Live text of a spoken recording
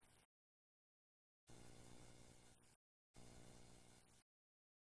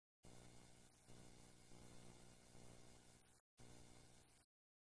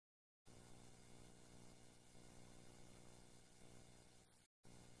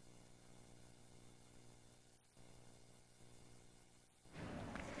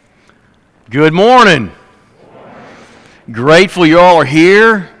Good morning. Grateful you all are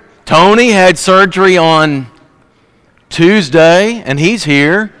here. Tony had surgery on Tuesday, and he's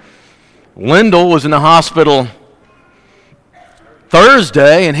here. Lyndall was in the hospital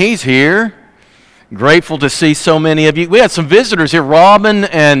Thursday, and he's here. Grateful to see so many of you. We had some visitors here. Robin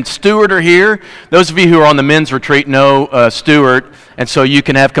and Stuart are here. Those of you who are on the men's retreat know Stuart, and so you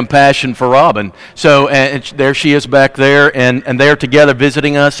can have compassion for Robin. So there she is back there, and they're together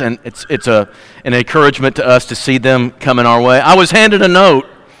visiting us, and it's an encouragement to us to see them coming our way. I was handed a note.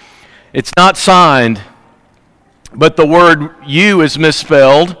 It's not signed, but the word "you" is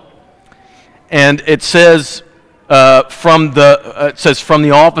misspelled, and it says from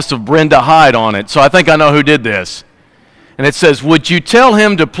the office of Brenda Hyde on it. So I think I know who did this. And it says, "Would you tell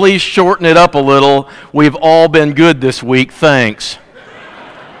him to please shorten it up a little? We've all been good this week. Thanks."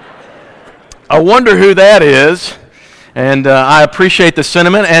 I wonder who that is. And I appreciate the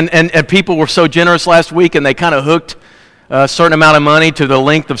sentiment. And people were so generous last week, and they kind of hooked a certain amount of money to the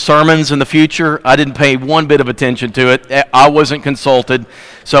length of sermons in the future. I didn't pay one bit of attention to it. I wasn't consulted,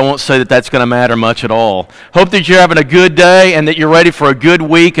 so I won't say that that's going to matter much at all. Hope that you're having a good day and that you're ready for a good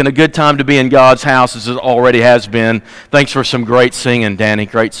week and a good time to be in God's house, as it already has been. Thanks for some great singing, Danny.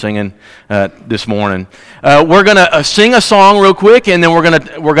 Great singing this morning. We're going to sing a song real quick, and then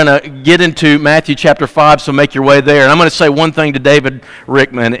we're gonna get into Matthew chapter 5, so make your way there. And I'm going to say one thing to David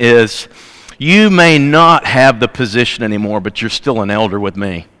Rickman is, you may not have the position anymore, but you're still an elder with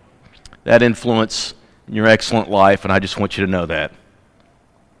me. That influence in your excellent life, and I just want you to know that.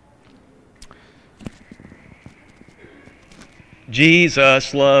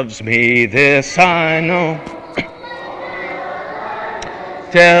 Jesus loves me, this I know.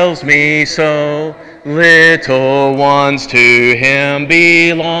 Tells me so. Little ones to him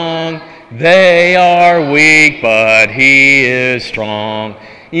belong. They are weak, but he is strong.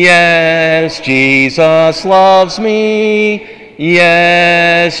 Yes, Jesus loves me.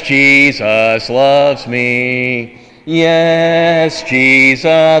 Yes, Jesus loves me. Yes,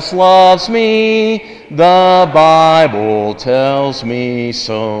 Jesus loves me. The Bible tells me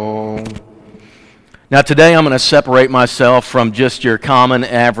so. Now today I'm going to separate myself from just your common,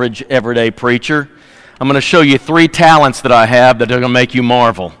 average, everyday preacher. I'm going to show you 3 talents that I have that are going to make you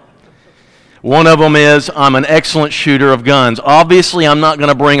marvel. One of them is I'm an excellent shooter of guns. Obviously, I'm not going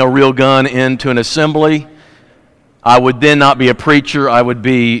to bring a real gun into an assembly. I would then not be a preacher. I would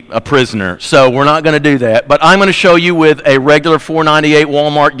be a prisoner. So we're not going to do that. But I'm going to show you with a regular .498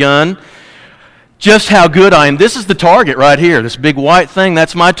 Walmart gun just how good I am. This is the target right here. This big white thing,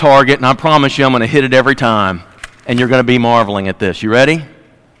 that's my target, and I promise you I'm going to hit it every time. And you're going to be marveling at this. You ready?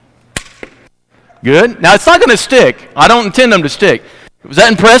 Good? Now, it's not going to stick. I don't intend them to stick. Was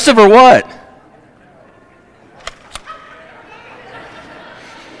that impressive or what?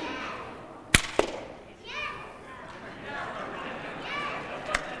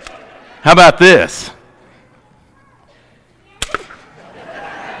 How about this?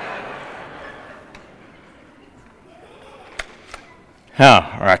 All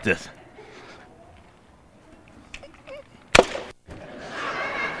right, this.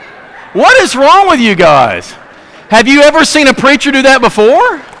 What is wrong with you guys? Have you ever seen a preacher do that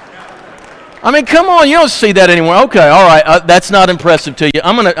before? I mean, come on, you don't see that anywhere. Okay, all right, that's not impressive to you.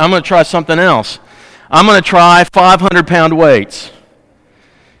 I'm gonna try something else. I'm gonna try 500-pound weights.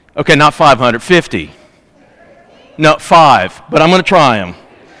 Okay, not 500, 50. No, 5, but I'm going to try them.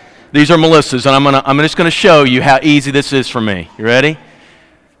 These are Melissa's, and I'm just going to show you how easy this is for me. You ready?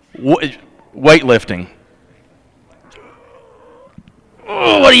 Weightlifting.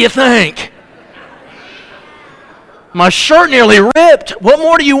 Oh, what do you think? My shirt nearly ripped. What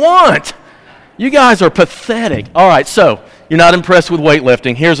more do you want? You guys are pathetic. All right, so you're not impressed with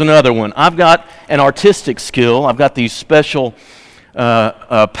weightlifting. Here's another one. I've got an artistic skill. I've got these special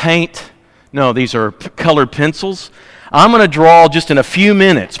paint. No, these are colored pencils. I'm going to draw just in a few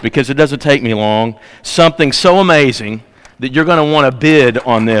minutes, because it doesn't take me long, something so amazing that you're going to want to bid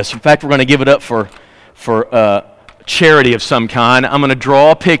on this. In fact, we're going to give it up for charity of some kind. I'm going to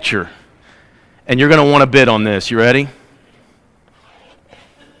draw a picture, and you're going to want to bid on this. You ready?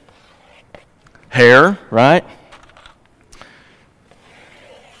 Hair, right?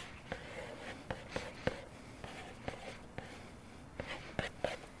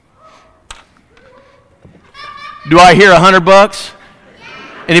 Do I hear $100?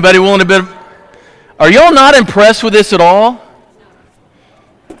 Anybody willing to bid? Are y'all not impressed with this at all?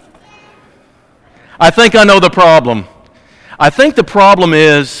 I think I know the problem. I think the problem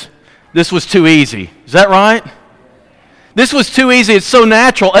is this was too easy. Is that right? This was too easy. It's so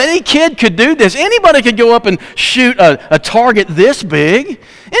natural. Any kid could do this. Anybody could go up and shoot a target this big.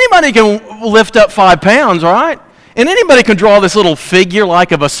 Anybody can lift up 5 pounds, right? And anybody can draw this little figure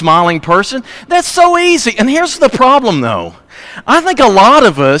like of a smiling person. That's so easy. And here's the problem, though. I think a lot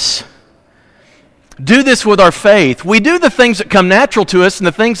of us do this with our faith. We do the things that come natural to us and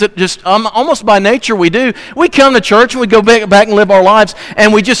the things that just almost by nature we do. We come to church and we go back and live our lives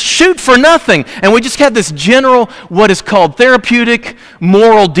and we just shoot for nothing. And we just have this general, what is called therapeutic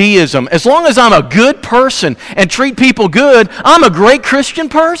moral deism. As long as I'm a good person and treat people good, I'm a great Christian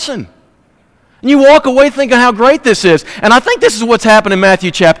person. And you walk away thinking how great this is. And I think this is what's happened in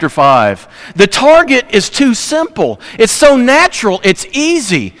Matthew chapter 5. The target is too simple. It's so natural. It's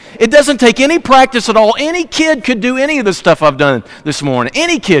easy. It doesn't take any practice at all. Any kid could do any of the stuff I've done this morning.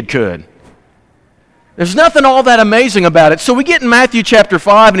 Any kid could. There's nothing all that amazing about it. So we get in Matthew chapter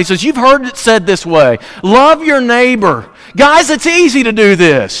 5 and he says, you've heard it said this way. Love your neighbor. Guys, it's easy to do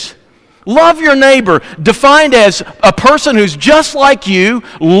this. Love your neighbor, defined as a person who's just like you,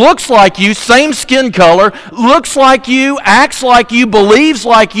 looks like you, same skin color, looks like you, acts like you, believes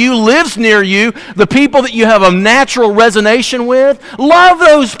like you, lives near you, the people that you have a natural resonance with. Love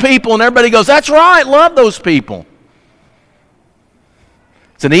those people. And everybody goes, that's right, love those people.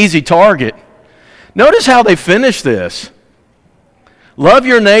 It's an easy target. Notice how they finish this. Love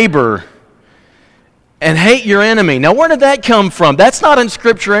your neighbor and hate your enemy. Now, where did that come from? That's not in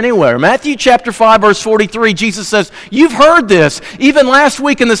Scripture anywhere. Matthew chapter 5, verse 43, Jesus says, you've heard this. Even last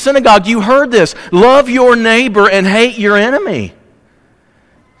week in the synagogue, you heard this. Love your neighbor and hate your enemy.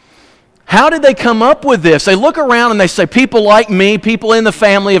 How did they come up with this? They look around and they say, people like me, people in the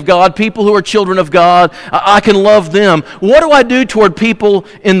family of God, people who are children of God, I can love them. What do I do toward people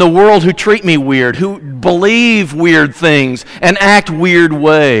in the world who treat me weird, who believe weird things and act weird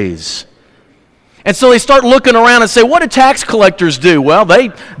ways? And so they start looking around and say, what do tax collectors do? Well,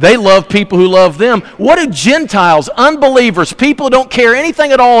 they love people who love them. What do Gentiles, unbelievers, people who don't care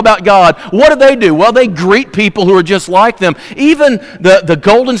anything at all about God, what do? Well, they greet people who are just like them. Even the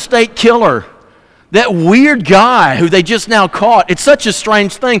Golden State Killer, that weird guy who they just now caught, it's such a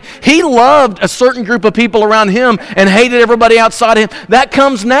strange thing. He loved a certain group of people around him and hated everybody outside of him. That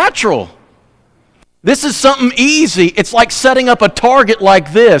comes natural. This is something easy. It's like setting up a target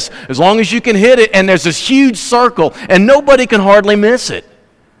like this. As long as you can hit it, and there's this huge circle, and nobody can hardly miss it.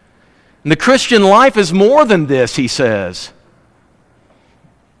 And the Christian life is more than this, he says.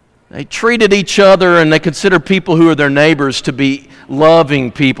 They treated each other and they consider people who are their neighbors to be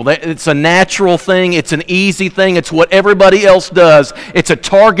loving people. It's a natural thing. It's an easy thing. It's what everybody else does. It's a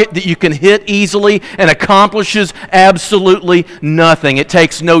target that you can hit easily and accomplishes absolutely nothing. It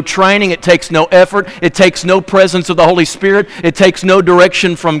takes no training. It takes no effort. It takes no presence of the Holy Spirit. It takes no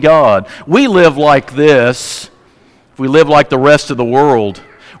direction from God. We live like this. We live like the rest of the world.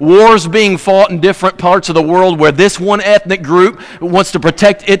 Wars being fought in different parts of the world where this one ethnic group wants to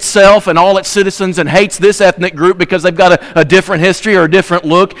protect itself and all its citizens and hates this ethnic group because they've got a different history or a different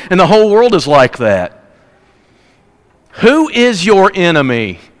look, and the whole world is like that. Who is your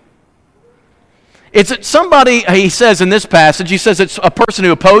enemy? It's somebody, he says in this passage, he says it's a person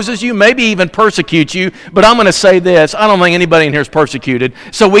who opposes you, maybe even persecutes you, but I'm going to say this, I don't think anybody in here is persecuted,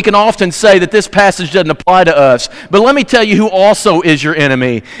 so we can often say that this passage doesn't apply to us. But let me tell you who also is your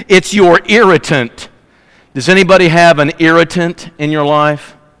enemy. It's your irritant. Does anybody have an irritant in your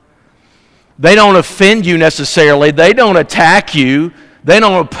life? They don't offend you necessarily, they don't attack you, they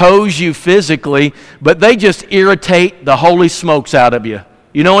don't oppose you physically, but they just irritate the holy smokes out of you.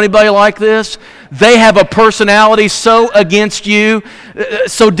 You know anybody like this? They have a personality so against you,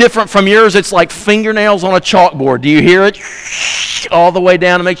 so different from yours, it's like fingernails on a chalkboard. Do you hear it? All the way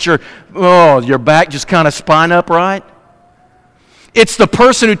down to make sure, your back just kind of spine upright. It's the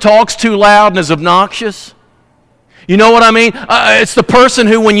person who talks too loud and is obnoxious. You know what I mean? It's the person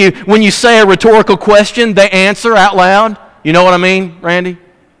who, when you say a rhetorical question, they answer out loud. You know what I mean, Randy?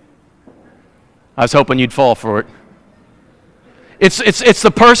 I was hoping you'd fall for it. It's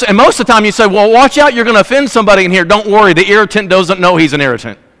the person, and most of the time you say, well, watch out, you're going to offend somebody in here. Don't worry, the irritant doesn't know he's an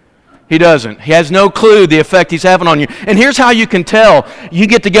irritant. He doesn't. He has no clue the effect he's having on you. And here's how you can tell. You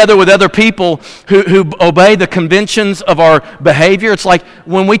get together with other people who obey the conventions of our behavior. It's like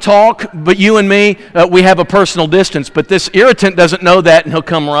when we talk, but you and me, we have a personal distance. But this irritant doesn't know that, and he'll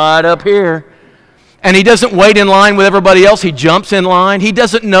come right up here. And he doesn't wait in line with everybody else. He jumps in line. He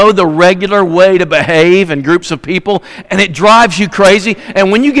doesn't know the regular way to behave in groups of people, and it drives you crazy.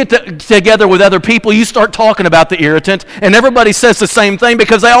 And when you get together with other people, you start talking about the irritant, and everybody says the same thing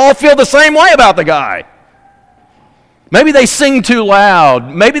because they all feel the same way about the guy. Maybe they sing too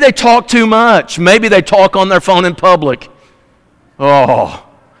loud. Maybe they talk too much. Maybe they talk on their phone in public. Oh,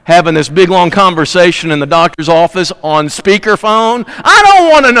 having this big long conversation in the doctor's office on speakerphone. I don't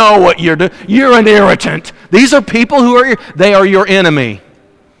want to know what you're doing. You're an irritant. These are people they are your enemy.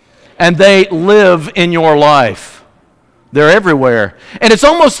 And they live in your life. They're everywhere. And it's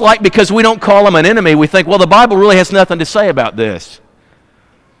almost like because we don't call them an enemy, we think, well, the Bible really has nothing to say about this.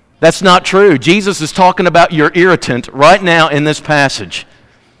 That's not true. Jesus is talking about your irritant right now in this passage.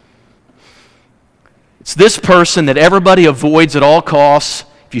 It's this person that everybody avoids at all costs.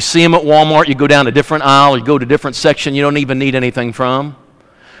 If you see them at Walmart, you go down a different aisle, you go to a different section you don't even need anything from.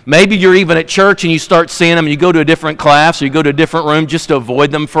 Maybe you're even at church and you start seeing them and you go to a different class or you go to a different room just to avoid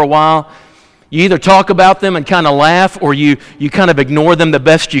them for a while. You either talk about them and kind of laugh or you kind of ignore them the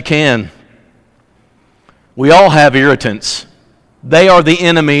best you can. We all have irritants. They are the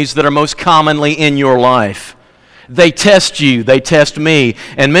enemies that are most commonly in your life. They test you, they test me,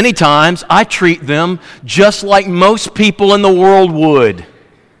 and many times I treat them just like most people in the world would.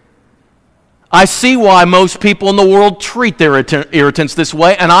 I see why most people in the world treat their irritants this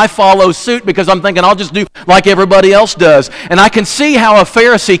way, and I follow suit because I'm thinking I'll just do like everybody else does. And I can see how a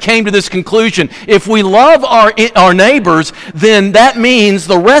Pharisee came to this conclusion. If we love our neighbors, then that means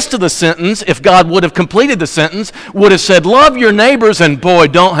the rest of the sentence, if God would have completed the sentence, would have said, love your neighbors, and boy,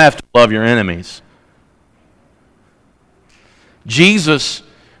 don't have to love your enemies. Jesus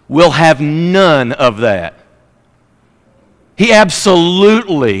will have none of that. He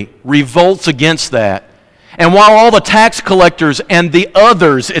absolutely revolts against that. And while all the tax collectors and the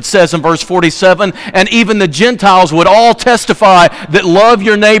others, it says in verse 47, and even the Gentiles would all testify that love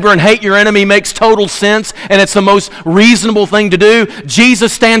your neighbor and hate your enemy makes total sense and it's the most reasonable thing to do,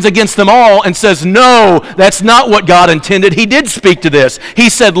 Jesus stands against them all and says, no, that's not what God intended. He did speak to this. He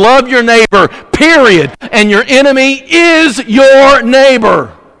said, love your neighbor, period, and your enemy is your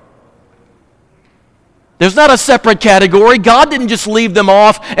neighbor. There's not a separate category. God didn't just leave them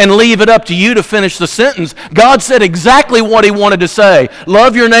off and leave it up to you to finish the sentence. God said exactly what He wanted to say.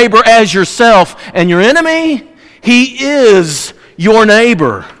 Love your neighbor as yourself. And your enemy, he is your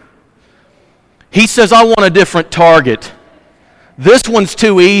neighbor. He says, I want a different target. This one's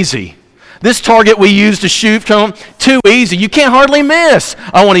too easy. This target we use to shoot from, too easy. You can't hardly miss.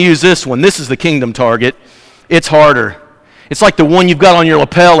 I want to use this one. This is the kingdom target. It's harder. It's like the one you've got on your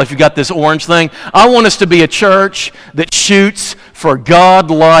lapel if you've got this orange thing. I want us to be a church that shoots for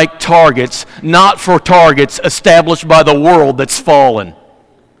God-like targets, not for targets established by the world that's fallen.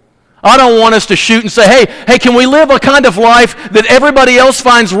 I don't want us to shoot and say, hey, can we live a kind of life that everybody else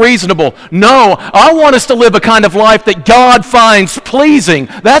finds reasonable? No, I want us to live a kind of life that God finds pleasing.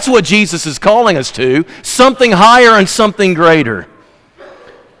 That's what Jesus is calling us to, something higher and something greater.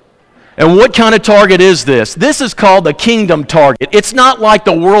 And what kind of target is this? This is called the kingdom target. It's not like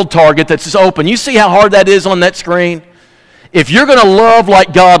the world target that's just open. You see how hard that is on that screen? If you're going to love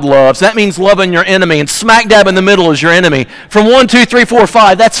like God loves, that means loving your enemy, and smack dab in the middle is your enemy. From 1, 2, 3, 4,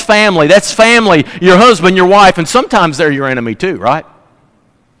 5, that's family. That's family, your husband, your wife, and sometimes they're your enemy too, right?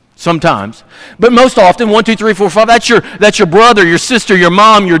 Sometimes. But most often, 1, 2, 3, 4, 5, that's your brother, your sister, your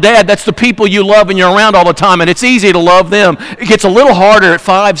mom, your dad. That's the people you love and you're around all the time, and it's easy to love them. It gets a little harder at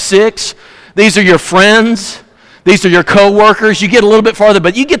 5, 6. These are your friends. These are your co-workers. You get a little bit farther,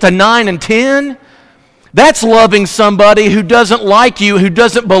 but you get to 9 and 10. That's loving somebody who doesn't like you, who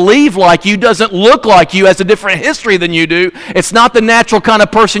doesn't believe like you, doesn't look like you, has a different history than you do. It's not the natural kind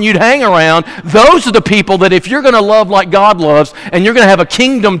of person you'd hang around. Those are the people that if you're going to love like God loves and you're going to have a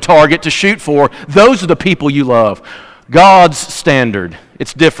kingdom target to shoot for, those are the people you love. God's standard,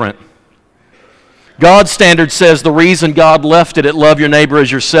 it's different. God's standard says the reason God left it at love your neighbor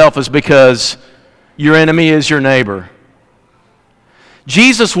as yourself is because your enemy is your neighbor.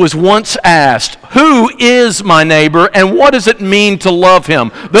 Jesus was once asked, who is my neighbor and what does it mean to love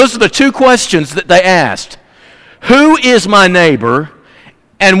him? Those are the two questions that they asked. Who is my neighbor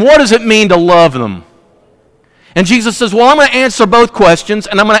and what does it mean to love them? And Jesus says, well, I'm going to answer both questions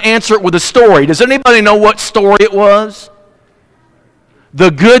and I'm going to answer it with a story. Does anybody know what story it was?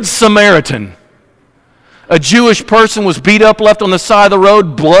 The Good Samaritan. A Jewish person was beat up, left on the side of the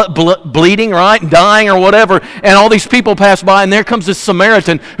road, bleeding, right, dying or whatever, and all these people pass by, and there comes this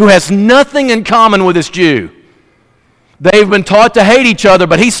Samaritan who has nothing in common with this Jew. They've been taught to hate each other,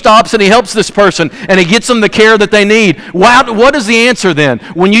 but he stops and he helps this person, and he gets them the care that they need. Wow, what is the answer then?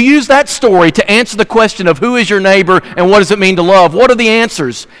 When you use that story to answer the question of who is your neighbor and what does it mean to love, what are the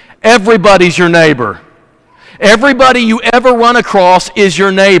answers? Everybody's your neighbor. Everybody you ever run across is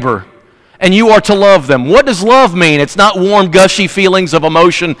your neighbor. And you are to love them. What does love mean? It's not warm, gushy feelings of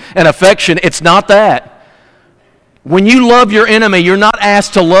emotion and affection. It's not that. When you love your enemy, you're not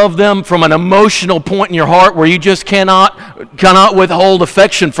asked to love them from an emotional point in your heart where you just cannot withhold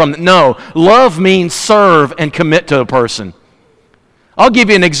affection from them. No, love means serve and commit to a person. I'll give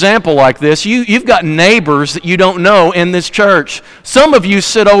you an example like this. You've got neighbors that you don't know in this church. Some of you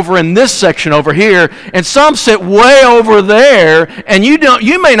sit over in this section over here, and some sit way over there, and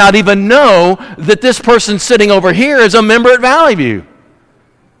you may not even know that this person sitting over here is a member at Valley View.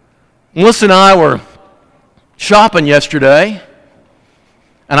 Melissa and I were shopping yesterday,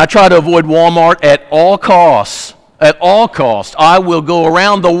 and I try to avoid Walmart at all costs. At all costs. I will go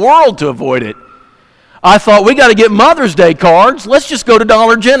around the world to avoid it. I thought, we got to get Mother's Day cards. Let's just go to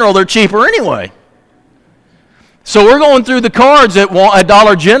Dollar General. They're cheaper anyway. So we're going through the cards at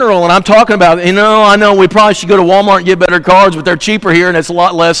Dollar General, and I'm talking about, I know we probably should go to Walmart and get better cards, but they're cheaper here and it's a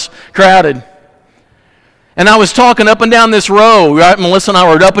lot less crowded. And I was talking up and down this row, right? Melissa and I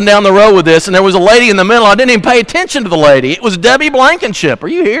were up and down the row with this, and there was a lady in the middle. I didn't even pay attention to the lady. It was Debbie Blankenship. Are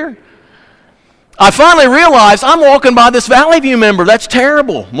you here? I finally realized I'm walking by this Valley View member. That's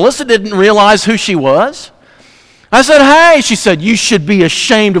terrible. Melissa didn't realize who she was. I said, hey. She said, you should be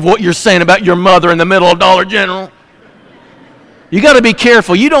ashamed of what you're saying about your mother in the middle of Dollar General. You got to be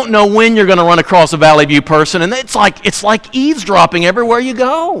careful. You don't know when you're going to run across a Valley View person, and it's like eavesdropping everywhere you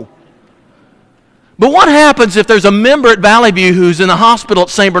go. But what happens if there's a member at Valley View who's in the hospital at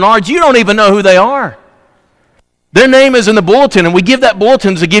St. Bernard's? You don't even know who they are. Their name is in the bulletin, and we give that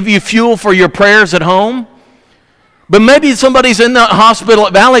bulletin to give you fuel for your prayers at home. But maybe somebody's in the hospital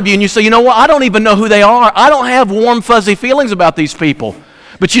at Valley View, and you say, you know what, I don't even know who they are. I don't have warm, fuzzy feelings about these people.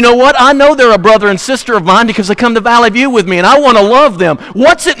 But you know what? I know they're a brother and sister of mine because they come to Valley View with me, and I want to love them.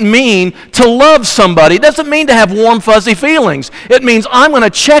 What's it mean to love somebody? It doesn't mean to have warm, fuzzy feelings. It means I'm going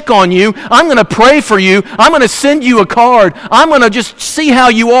to check on you. I'm going to pray for you. I'm going to send you a card. I'm going to just see how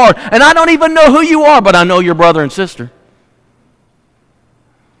you are. And I don't even know who you are, but I know your brother and sister.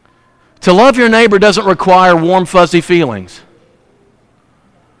 To love your neighbor doesn't require warm, fuzzy feelings.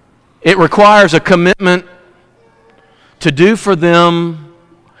 It requires a commitment to do for them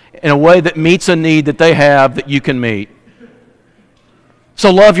in a way that meets a need that they have that you can meet.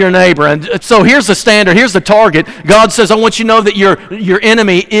 So love your neighbor. And so here's the standard, here's the target. God says, I want you to know that your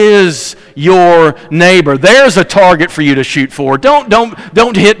enemy is your neighbor. There's a target for you to shoot for.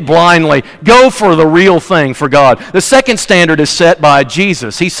 Don't hit blindly. Go for the real thing for God. The second standard is set by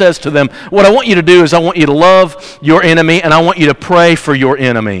Jesus. He says to them, what I want you to do is I want you to love your enemy, and I want you to pray for your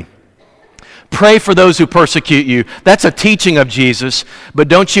enemy. Pray for those who persecute you. That's a teaching of Jesus, but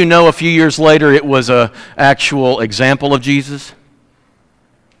don't you know a few years later it was an actual example of Jesus?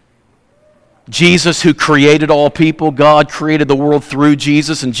 Jesus, who created all people, God created the world through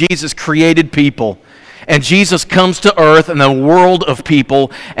Jesus, and Jesus created people. And Jesus comes to earth in the world of people,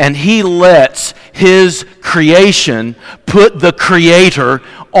 and he lets his creation put the Creator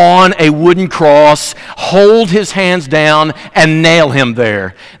on a wooden cross, hold his hands down, and nail him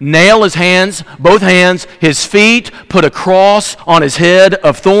there. Nail his hands, both hands, his feet, put a cross on his head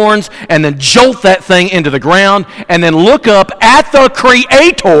of thorns, and then jolt that thing into the ground, and then look up at the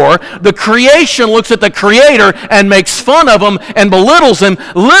Creator. The creation looks at the Creator and makes fun of him and belittles him,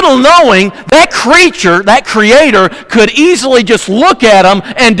 little knowing that creature, that Creator, could easily just look at them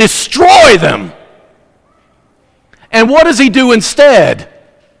and destroy them. And what does he do instead?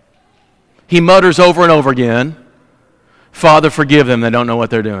 He mutters over and over again, Father, forgive them, they don't know what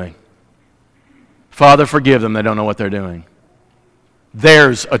they're doing. Father, forgive them, they don't know what they're doing.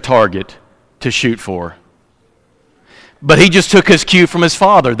 There's a target to shoot for. But he just took his cue from his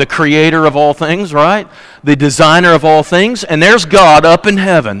Father, the creator of all things, right? The designer of all things. And there's God up in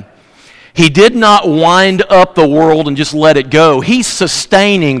heaven. He did not wind up the world and just let it go. He's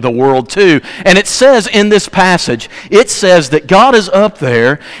sustaining the world too. And it says in this passage, it says that God is up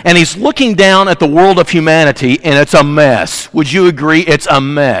there and he's looking down at the world of humanity, and it's a mess. Would you agree? It's a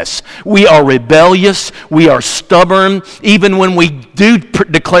mess. We are rebellious. We are stubborn. Even when we do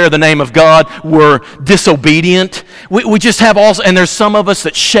declare the name of God, we're disobedient. We just have all, and there's some of us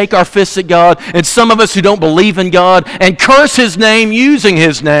that shake our fists at God, and some of us who don't believe in God and curse his name using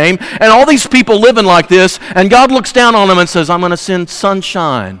his name, and all these people living like this, and God looks down on them and says, I'm going to send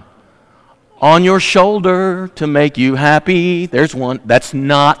sunshine on your shoulder to make you happy. There's one. That's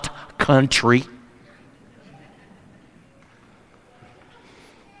not country.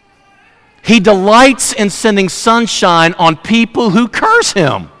 He delights in sending sunshine on people who curse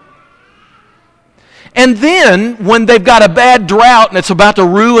him. And then, when they've got a bad drought and it's about to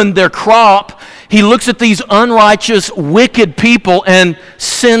ruin their crop, He looks at these unrighteous, wicked people and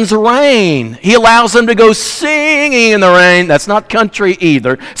sends rain. He allows them to go singing in the rain. That's not country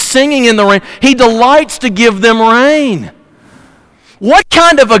either. Singing in the rain. He delights to give them rain. What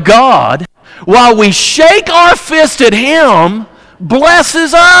kind of a God, while we shake our fist at Him,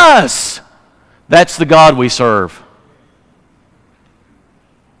 blesses us? That's the God we serve.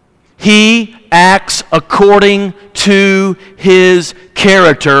 He acts according to His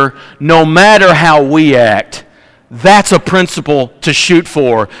character, no matter how we act. That's a principle to shoot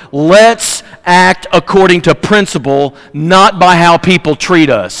for. Let's act according to principle, not by how people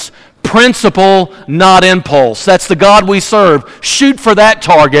treat us. Principle, not impulse. That's the God we serve. Shoot for that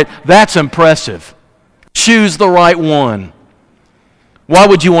target. That's impressive. Choose the right one. Why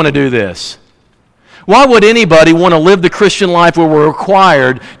would you want to do this? Why would anybody want to live the Christian life where we're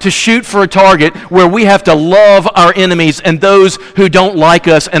required to shoot for a target where we have to love our enemies and those who don't like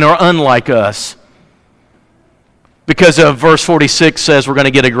us and are unlike us? Because of verse 46 says we're going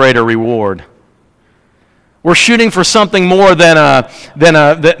to get a greater reward. We're shooting for something more than a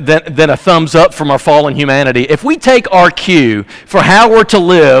thumbs up from our fallen humanity. If we take our cue for how we're to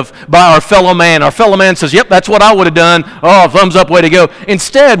live by our fellow man says, yep, that's what I would have done. Oh, thumbs up, way to go.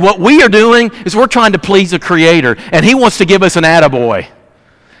 Instead, what we are doing is we're trying to please the Creator, and He wants to give us an attaboy.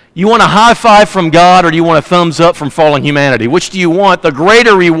 You want a high five from God, or do you want a thumbs up from fallen humanity? Which do you want? The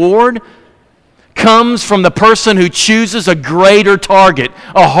greater reward comes from the person who chooses a greater target,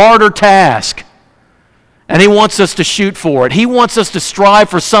 a harder task. And He wants us to shoot for it. He wants us to strive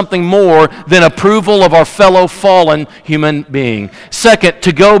for something more than approval of our fellow fallen human being. Second,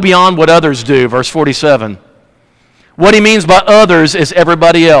 to go beyond what others do, verse 47. What He means by others is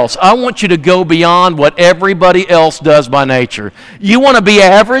everybody else. I want you to go beyond what everybody else does by nature. You want to be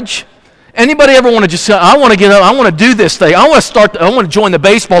average? Anybody ever want to just say, I want to get up, I want to do this thing, I want to join the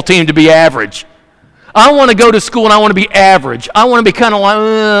baseball team to be average. I want to go to school and I want to be average. I want to be kind of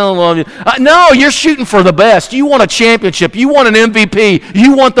like, no, you're shooting for the best. You want a championship. You want an MVP.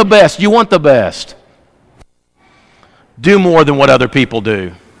 You want the best. You want the best. Do more than what other people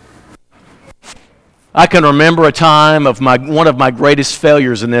do. I can remember a time of one of my greatest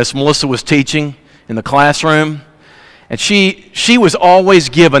failures in this. Melissa was teaching in the classroom. And she was always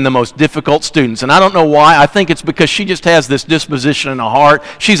given the most difficult students. And I don't know why. I think it's because she just has this disposition in her heart.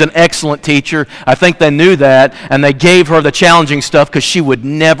 She's an excellent teacher. I think they knew that. And they gave her the challenging stuff because she would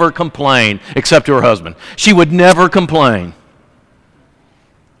never complain, except to her husband. She would never complain.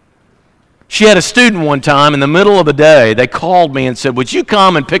 She had a student one time in the middle of the day. They called me and said, would you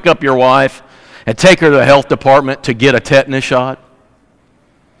come and pick up your wife and take her to the health department to get a tetanus shot?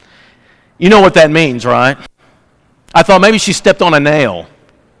 You know what that means, right? I thought maybe she stepped on a nail.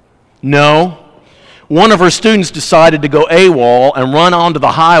 No. One of her students decided to go AWOL and run onto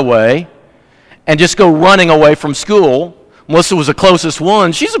the highway and just go running away from school. Melissa was the closest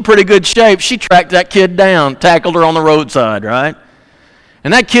one. She's in pretty good shape. She tracked that kid down, tackled her on the roadside, right?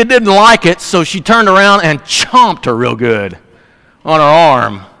 And that kid didn't like it, so she turned around and chomped her real good on her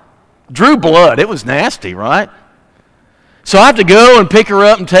arm. Drew blood. It was nasty, right? So I have to go and pick her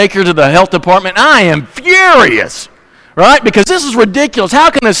up and take her to the health department. I am furious. Right? Because this is ridiculous. How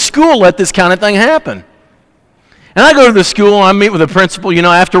can a school let this kind of thing happen? And I go to the school and I meet with the principal,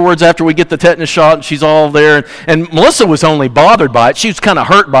 afterwards after we get the tetanus shot, and she's all there. And Melissa was only bothered by it. She was kind of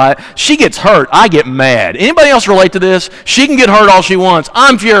hurt by it. She gets hurt. I get mad. Anybody else relate to this? She can get hurt all she wants.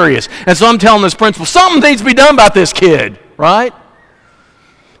 I'm furious. And so I'm telling this principal, something needs to be done about this kid. Right?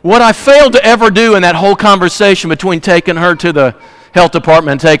 What I failed to ever do in that whole conversation between taking her to the health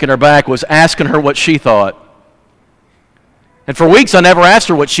department and taking her back was asking her what she thought. And for weeks, I never asked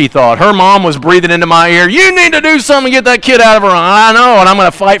her what she thought. Her mom was breathing into my ear, you need to do something to get that kid out of her. I know, and I'm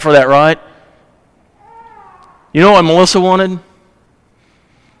going to fight for that, right? You know what Melissa wanted?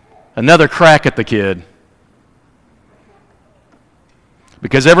 Another crack at the kid.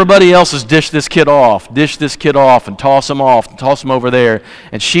 Because everybody else has dished this kid off, and toss him off, and toss him over there.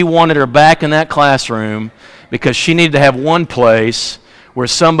 And she wanted her back in that classroom because she needed to have one place where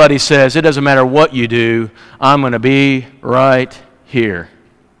somebody says, it doesn't matter what you do, I'm going to be right here.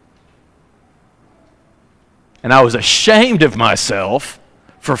 And I was ashamed of myself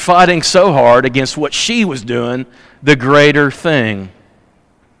for fighting so hard against what she was doing, the greater thing.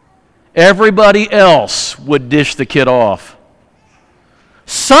 Everybody else would dish the kid off.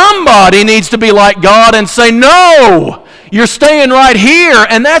 Somebody needs to be like God and say, no, You're staying right here,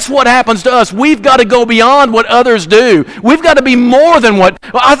 and that's what happens to us. We've got to go beyond what others do. We've got to be more than what...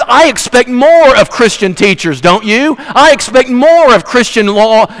 I expect more of Christian teachers, don't you? I expect more of Christian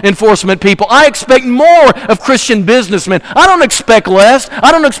law enforcement people. I expect more of Christian businessmen. I don't expect less.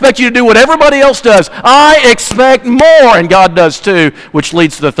 I don't expect you to do what everybody else does. I expect more, and God does too, which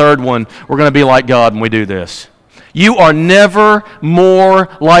leads to the third one. We're going to be like God when we do this. You are never more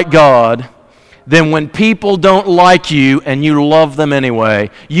like God than when people don't like you and you love them anyway.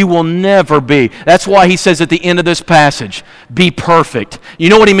 You will never be. That's why he says at the end of this passage, be perfect. You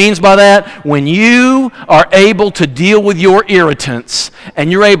know what he means by that? When you are able to deal with your irritants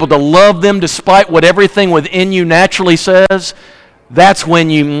and you're able to love them despite what everything within you naturally says, that's when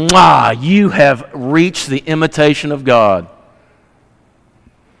you have reached the imitation of God.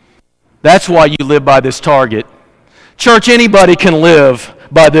 That's why you live by this target. Church, anybody can live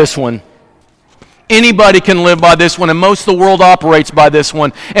by this one. Anybody can live by this one, and most of the world operates by this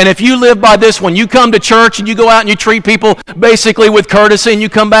one. And if you live by this one, you come to church and you go out and you treat people basically with courtesy, and you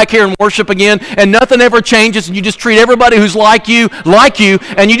come back here and worship again, and nothing ever changes, and you just treat everybody who's like you,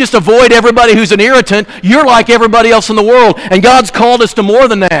 and you just avoid everybody who's an irritant, you're like everybody else in the world. And God's called us to more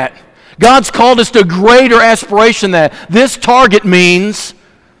than that. God's called us to greater aspiration than that. This target means,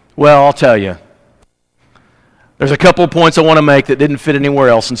 well, I'll tell you. There's a couple of points I want to make that didn't fit anywhere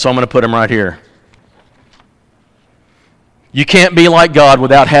else, and so I'm going to put them right here. You can't be like God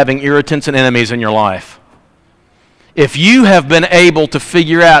without having irritants and enemies in your life. If you have been able to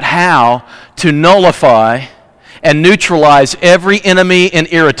figure out how to nullify and neutralize every enemy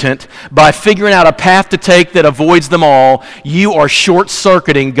and irritant by figuring out a path to take that avoids them all, you are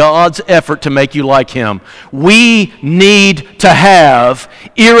short-circuiting God's effort to make you like Him. We need to have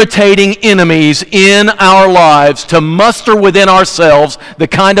irritating enemies in our lives to muster within ourselves the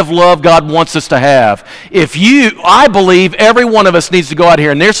kind of love God wants us to have. I believe every one of us needs to go out here,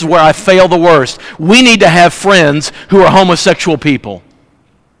 and this is where I fail the worst. We need to have friends who are homosexual people.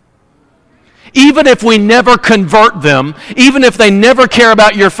 Even if we never convert them, even if they never care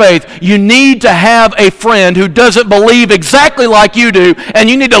about your faith, you need to have a friend who doesn't believe exactly like you do, and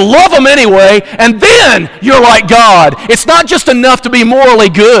you need to love them anyway, and then you're like God. It's not just enough to be morally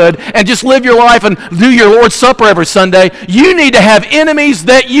good and just live your life and do your Lord's Supper every Sunday. You need to have enemies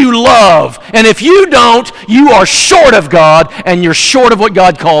that you love, and if you don't, you are short of God, and you're short of what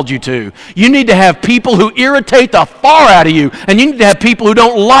God called you to. You need to have people who irritate the far out of you, and you need to have people who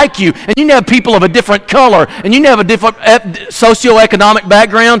don't like you, and you need to have people of a different color, and you need to have a different socioeconomic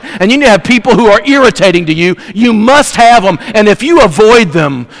background, and you need to have people who are irritating to you. You must have them, and if you avoid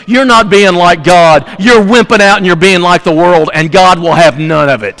them, you're not being like God. You're wimping out and you're being like the world, and God will have none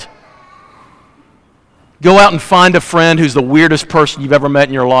of it. Go out and find a friend who's the weirdest person you've ever met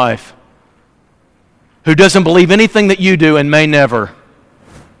in your life, who doesn't believe anything that you do and may never,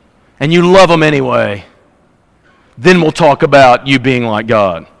 and you love them anyway. Then we'll talk about you being like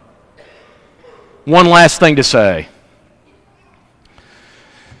God. One last thing to say.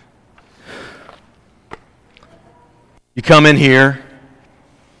 You come in here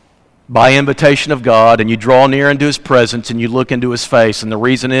by invitation of God, and you draw near into His presence, and you look into His face, and the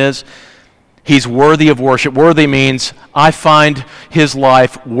reason is He's worthy of worship. Worthy means I find His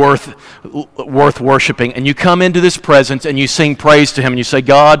life worth worshiping. And you come into this presence and you sing praise to Him and you say,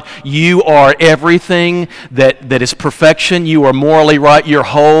 God, you are everything that is perfection. You are morally right. You're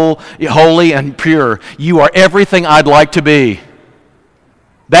holy and pure. You are everything I'd like to be.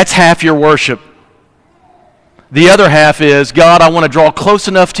 That's half your worship. The other half is, God, I want to draw close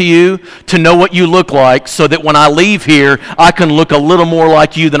enough to you to know what you look like so that when I leave here, I can look a little more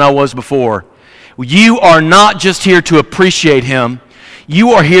like you than I was before. You are not just here to appreciate Him.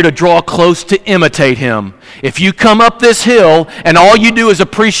 You are here to draw close to imitate Him. If you come up this hill and all you do is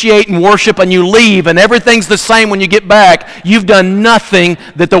appreciate and worship and you leave and everything's the same when you get back, you've done nothing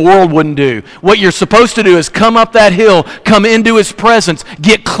that the world wouldn't do. What you're supposed to do is come up that hill, come into His presence,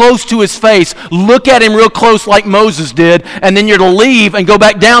 get close to His face, look at Him real close like Moses did, and then you're to leave and go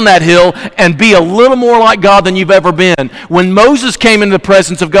back down that hill and be a little more like God than you've ever been. When Moses came into the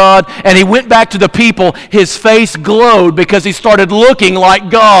presence of God and he went back to the people, his face glowed because he started looking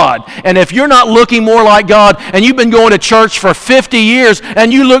like God. And if you're not looking more like God, and you've been going to church for 50 years,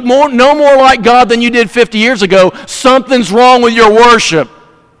 and you look no more like God than you did 50 years ago, something's wrong with your worship.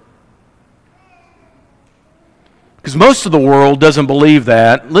 Because most of the world doesn't believe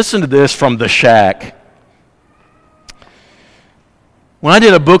that. Listen to this from The Shack. When I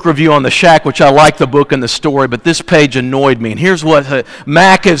did a book review on The Shack, which I like the book and the story, but this page annoyed me. And here's what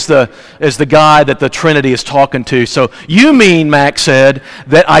Mac is the guy that the Trinity is talking to. So, you mean, Mac said,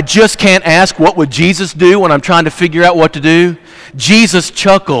 that I just can't ask what would Jesus do when I'm trying to figure out what to do? Jesus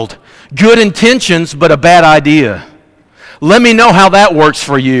chuckled. Good intentions, but a bad idea. Let me know how that works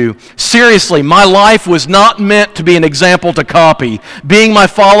for you. Seriously, my life was not meant to be an example to copy. Being my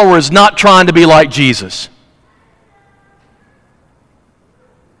follower is not trying to be like Jesus.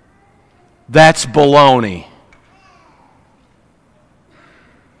 That's baloney.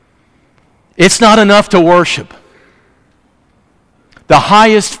 It's not enough to worship. The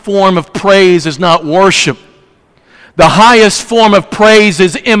highest form of praise is not worship. The highest form of praise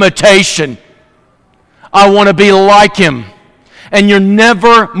is imitation. I want to be like Him. And you're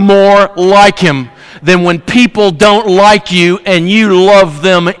never more like Him than when people don't like you and you love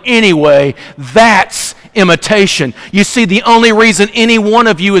them anyway. That's imitation. You see, the only reason any one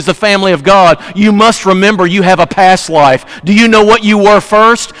of you is the family of God, you must remember you have a past life. Do you know what you were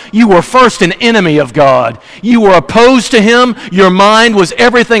first? You were first an enemy of God. You were opposed to Him. Your mind was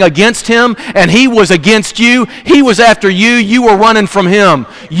everything against Him, and He was against you. He was after you. You were running from Him.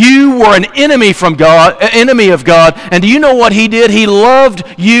 You were an enemy from God, enemy of God. And do you know what He did? He loved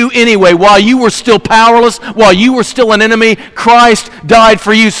you anyway. While you were still powerless, while you were still an enemy, Christ died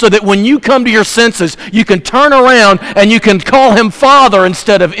for you so that when you come to your senses, you can turn around and you can call Him Father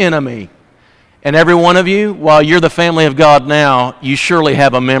instead of enemy. And every one of you, while you're the family of God now, you surely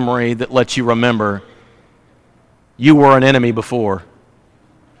have a memory that lets you remember you were an enemy before.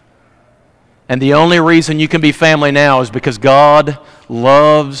 And the only reason you can be family now is because God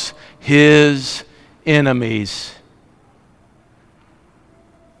loves His enemies.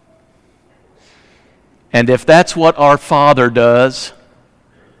 And if that's what our Father does,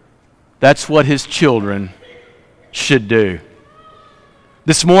 that's what His children should do.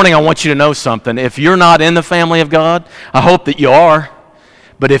 This morning, I want you to know something. If you're not in the family of God, I hope that you are.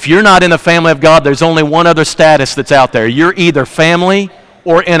 But if you're not in the family of God, there's only one other status that's out there. You're either family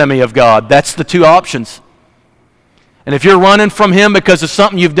or enemy of God. That's the two options. And if you're running from Him because of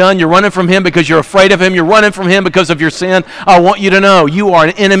something you've done, you're running from Him because you're afraid of Him, you're running from Him because of your sin, I want you to know you are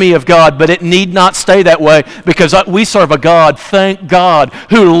an enemy of God, but it need not stay that way because we serve a God, thank God,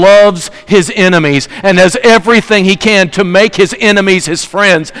 who loves His enemies and does everything He can to make His enemies His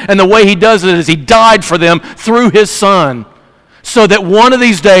friends. And the way He does it is He died for them through His Son, so that one of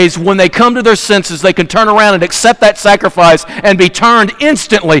these days, when they come to their senses, they can turn around and accept that sacrifice and be turned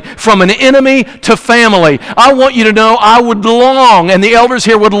instantly from an enemy to family. I want you to know I would long, and the elders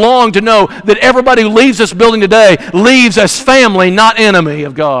here would long to know that everybody who leaves this building today leaves as family, not enemy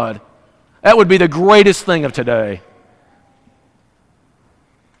of God. That would be the greatest thing of today.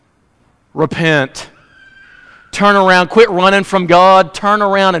 Repent. Turn around. Quit running from God. Turn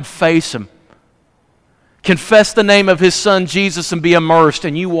around and face Him. Confess the name of His Son, Jesus, and be immersed,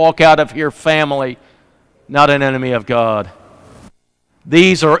 and you walk out of here family, not an enemy of God.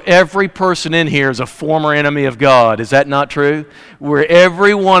 Every person in here is a former enemy of God. Is that not true?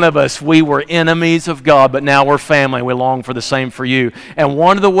 Every one of us, we were enemies of God, but now we're family. We long for the same for you. And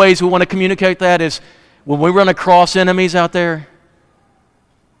one of the ways we want to communicate that is when we run across enemies out there,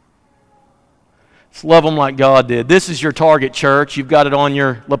 let's love them like God did. This is your target, church. You've got it on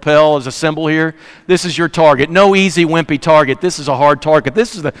your lapel as a symbol here. This is your target. No easy, wimpy target. This is a hard target.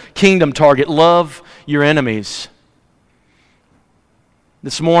 This is the kingdom target. Love your enemies.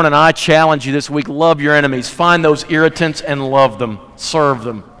 This morning, I challenge you this week, love your enemies. Find those irritants and love them. Serve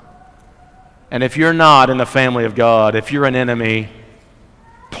them. And if you're not in the family of God, if you're an enemy,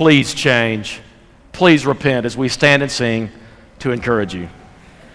 please change. Please repent as we stand and sing to encourage you.